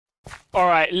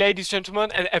Alright, ladies,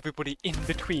 gentlemen, and everybody in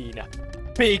between.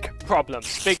 Big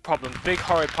problems, big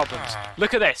horrid problems.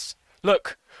 Look at this.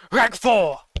 Look. Rank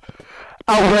 4!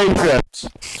 Outrageous!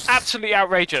 Absolutely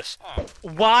outrageous.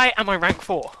 Why am I rank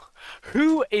 4?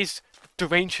 Who is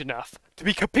deranged enough to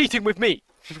be competing with me?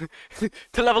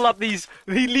 To level up these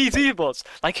evils?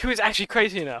 Like, who is actually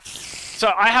crazy enough?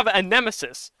 So I have a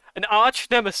nemesis. An arch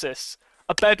nemesis.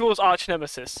 A bedwars arch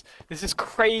nemesis. This is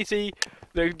crazy.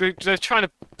 They're trying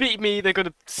to beat me. They're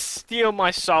gonna steal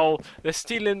my soul. They're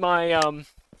stealing my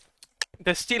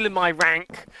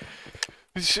rank.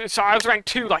 So I was rank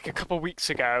 2 like a couple of weeks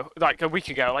ago, like a week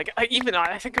ago. Like I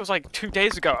think it was like 2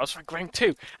 days ago. I was like rank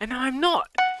 2, and now I'm not.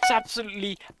 It's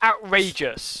absolutely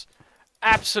outrageous.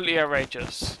 Absolutely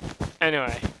outrageous.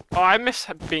 Anyway, oh, I miss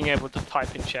being able to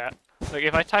type in chat. Like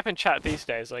if I type in chat these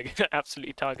days, like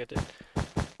absolutely targeted.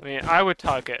 I mean, I would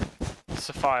target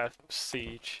Sapphire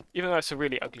Siege, even though it's a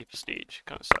really ugly prestige.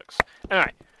 Kind of sucks.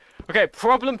 Anyway, okay,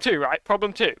 problem 2, right?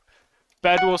 Problem 2.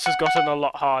 Bedwars has gotten a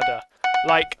lot harder.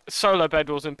 Like solo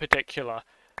bedwars in particular.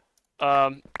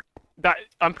 That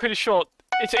I'm pretty sure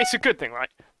it's a good thing,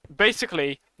 right?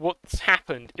 Basically, what's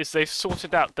happened is they've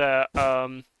sorted out the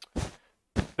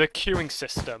queuing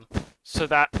system so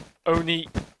that only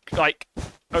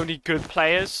good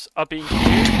players are being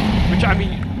queued, which I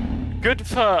mean. Good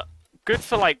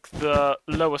for like the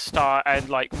lower star and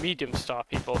like medium star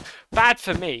people. Bad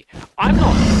for me. I'm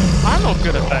not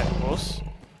good at bedwars.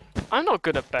 I'm not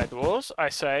good at bedwars, I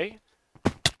say.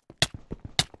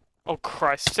 Oh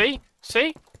Christ,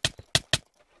 see?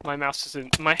 My mouse is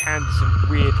in my hand is in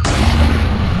weird place.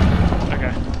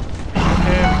 Okay.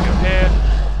 We go here.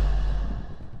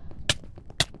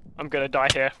 I'm gonna die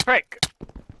here. Frick!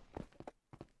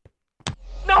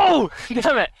 No!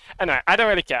 Damn it! Anyway, I don't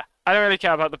really care. I don't really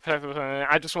care about the perfect.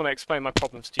 I just want to explain my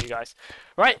problems to you guys.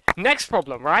 Right? Next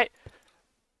problem, right?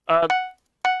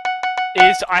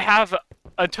 Is I have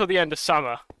until the end of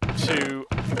summer to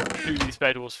do these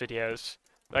bedwars videos,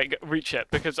 like reach it,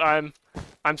 because I'm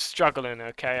struggling.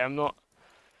 Okay, I'm not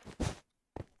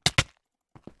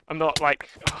like.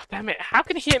 Oh damn it! How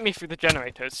can he hit me through the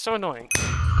generator? It's so annoying.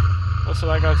 Also,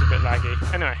 that guy's a bit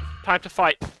laggy. Anyway, time to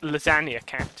fight Lasagna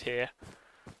Cat here.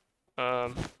 I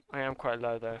am quite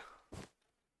low though.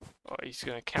 Oh, he's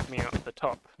gonna cap me out at the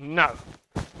top. No!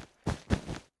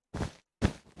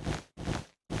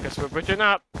 Guess we're bridging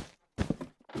up.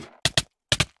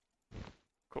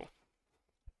 Cool.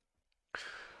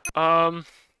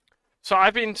 So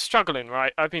I've been struggling,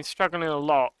 right? I've been struggling a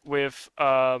lot with,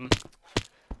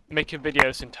 making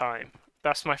videos in time.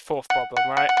 That's my 4th problem,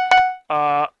 right?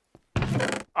 I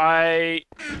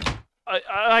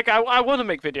want to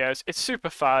make videos. It's super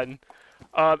fun.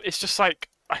 It's just like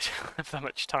I don't have that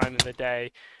much time in the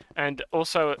day, and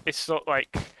also it's not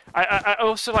like I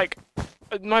also like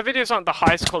my videos aren't the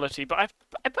highest quality, but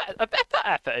I put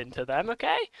effort into them.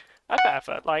 Okay, I put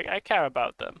effort. Like I care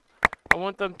about them. I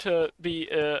want them to be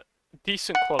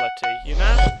decent quality, you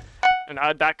know. And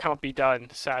that can't be done,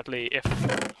 sadly. If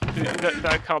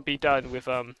that can't be done with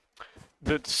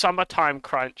the summertime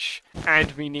crunch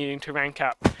and me needing to rank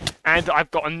up. And I've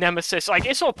got a nemesis, like,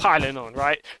 it's all piling on,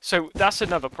 right? So, that's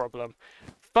another problem.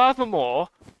 Furthermore,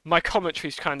 my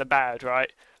commentary's kind of bad,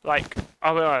 right? Like,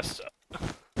 I'll be honest.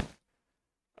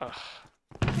 That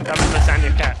was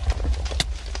Lasagna Cat.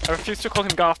 I refuse to call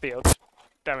him Garfield.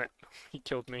 Damn it. He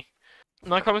killed me.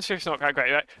 My commentary's not that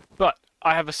great, right? But,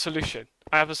 I have a solution.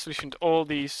 I have a solution to all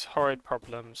these horrid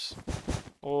problems.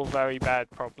 All very bad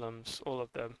problems. All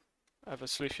of them. I have a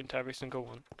solution to every single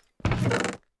one.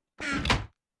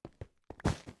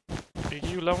 Are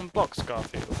you low on blocks,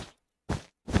 Garfield?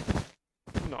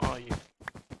 No, are you?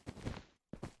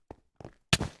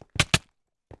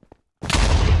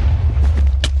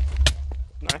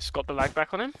 Nice, got the lag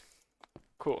back on him.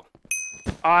 Cool.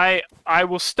 I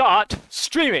will start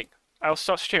streaming. I'll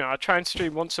start streaming. I'll try and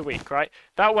stream once a week, right?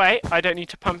 That way, I don't need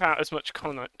to pump out as much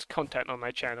content on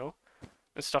my channel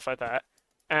and stuff like that.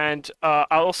 And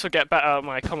I'll also get better at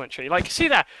my commentary. Like, see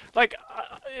that? Like,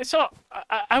 it's not.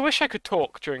 I wish I could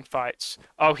talk during fights.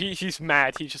 Oh, he's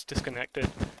mad. He just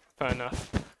disconnected. Fair enough.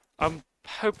 I'm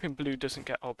hoping Blue doesn't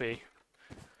get OB.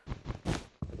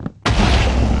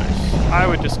 Nice. I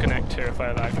would disconnect too if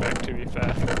I lag back, to be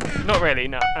fair. Not really,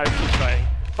 no. I would keep fighting.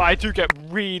 But I do get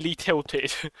really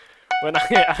tilted when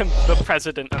I am the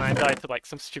president and I die to like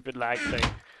some stupid lag thing.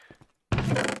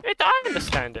 I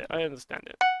understand it. I understand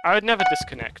it. I would never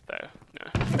disconnect though.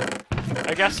 No.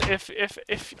 I guess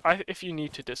if you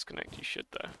need to disconnect, you should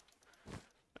though.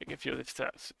 Like if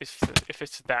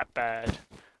it's that bad.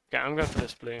 Okay, I'm going for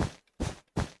this blue.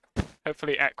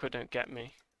 Hopefully Aqua don't get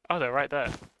me. Oh, they're right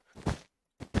there.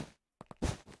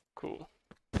 Cool.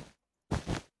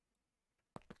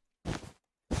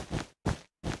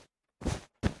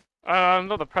 I'm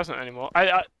not the president anymore.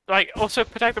 I like also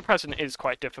protect the president is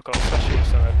quite difficult, especially if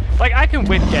solo. Like I can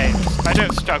win games. I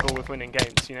don't struggle with winning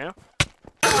games, you know.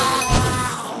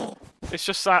 It's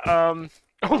just that oh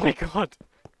my god,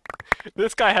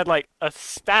 this guy had like a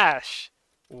stash.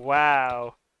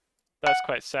 Wow, that's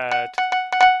quite sad.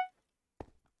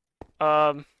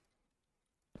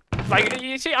 Like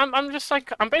you see, I'm just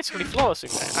like I'm basically flawless in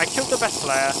there. I killed the best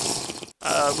player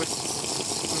with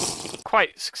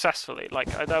quite successfully. Like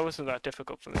that wasn't that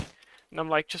difficult for me. And I'm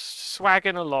like just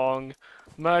swagging along,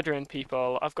 murdering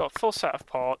people. I've got a full set of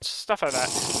pots, stuff like that.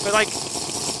 But like,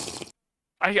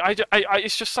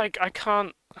 it's just like I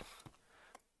can't.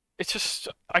 It's just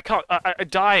I can't.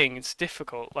 Dying is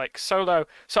difficult. Like solo.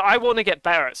 So I want to get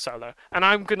better at solo, and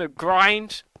I'm gonna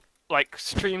grind, like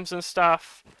streams and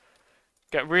stuff.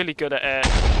 Get really good at it.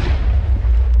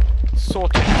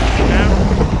 Sort it out, you know?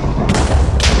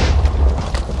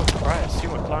 Oh, Christ, you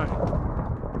went flying.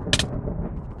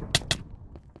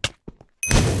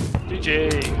 GG.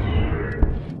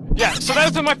 Yeah, so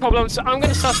those are my problems. I'm going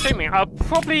to start streaming. I'll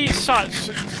probably start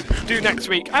do next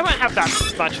week. I won't have that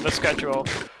much of a schedule.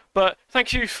 But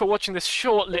thank you for watching this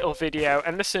short little video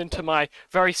and listening to my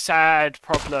very sad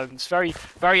problems. Very,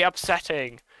 very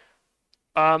upsetting.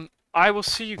 I will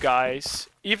see you guys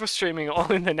either streaming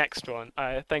or in the next one.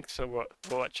 Thanks for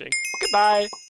watching. Goodbye!